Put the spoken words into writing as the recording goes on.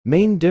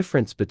Main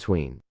difference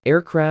between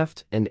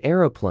aircraft and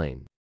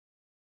aeroplane.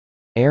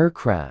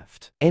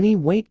 Aircraft, any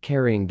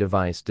weight-carrying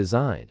device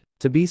designed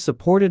to be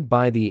supported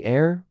by the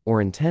air or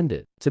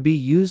intended to be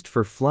used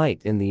for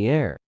flight in the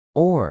air,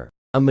 or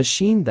a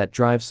machine that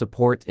drives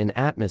support in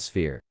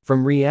atmosphere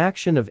from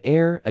reaction of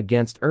air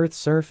against Earth's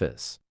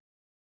surface.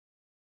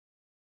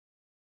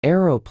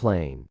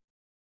 Aeroplane.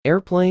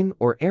 Airplane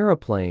or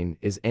aeroplane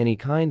is any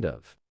kind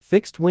of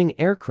fixed-wing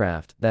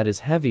aircraft that is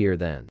heavier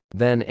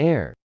than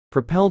air,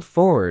 propelled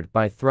forward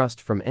by thrust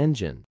from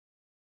engine.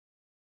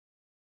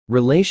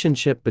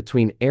 Relationship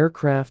between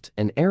aircraft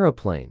and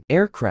aeroplane.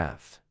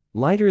 Aircraft,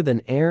 lighter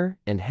than air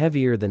and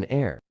heavier than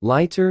air.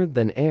 Lighter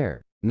than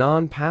air,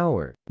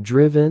 non-power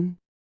driven,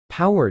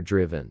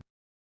 power-driven.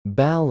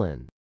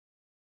 Balloon.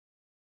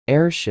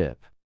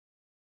 Airship.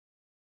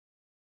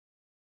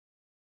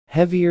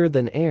 Heavier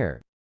than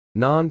air,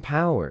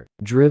 non-power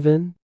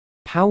driven,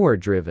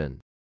 power-driven.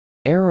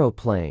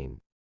 Aeroplane.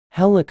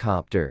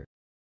 Helicopter.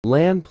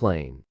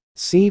 Landplane,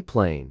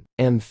 seaplane,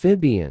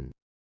 amphibian,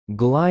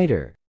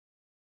 glider.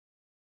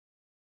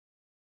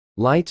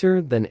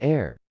 Lighter than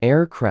air.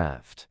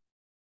 Aircraft.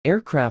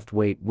 Aircraft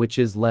weight which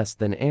is less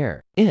than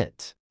air.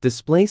 It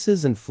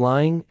displaces in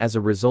flying as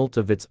a result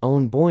of its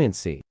own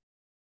buoyancy.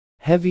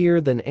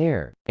 Heavier than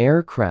air.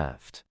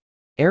 Aircraft.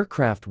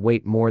 Aircraft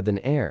weight more than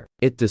air.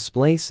 It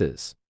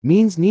displaces.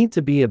 Means need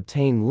to be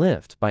obtain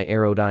lift by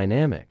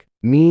aerodynamic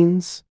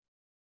means.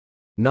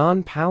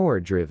 Non-power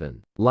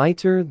driven.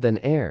 Lighter than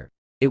air.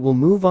 It will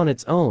move on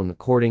its own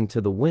according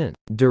to the wind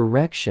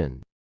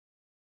direction.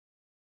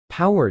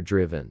 Power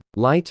driven.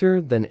 Lighter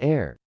than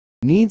air.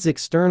 Needs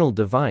external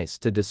device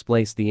to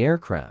displace the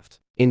aircraft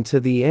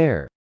into the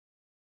air.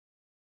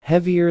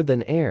 Heavier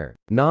than air.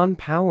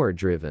 Non-power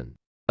driven.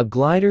 A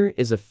glider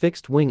is a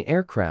fixed-wing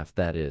aircraft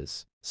that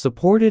is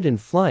supported in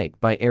flight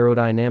by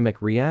aerodynamic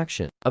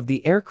reaction of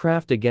the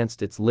aircraft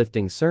against its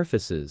lifting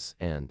surfaces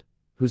and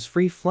whose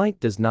free flight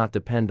does not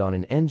depend on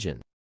an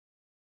engine.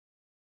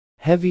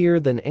 Heavier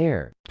than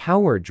air.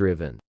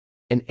 Power-driven.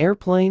 An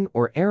airplane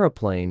or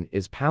aeroplane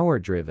is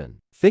power-driven,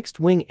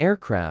 fixed-wing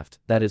aircraft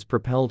that is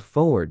propelled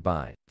forward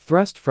by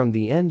thrust from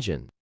the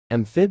engine.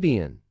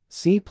 Amphibian.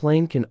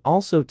 Seaplane can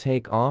also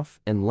take off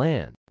and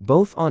land,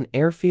 both on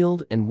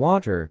airfield and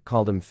water,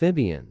 called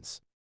amphibians.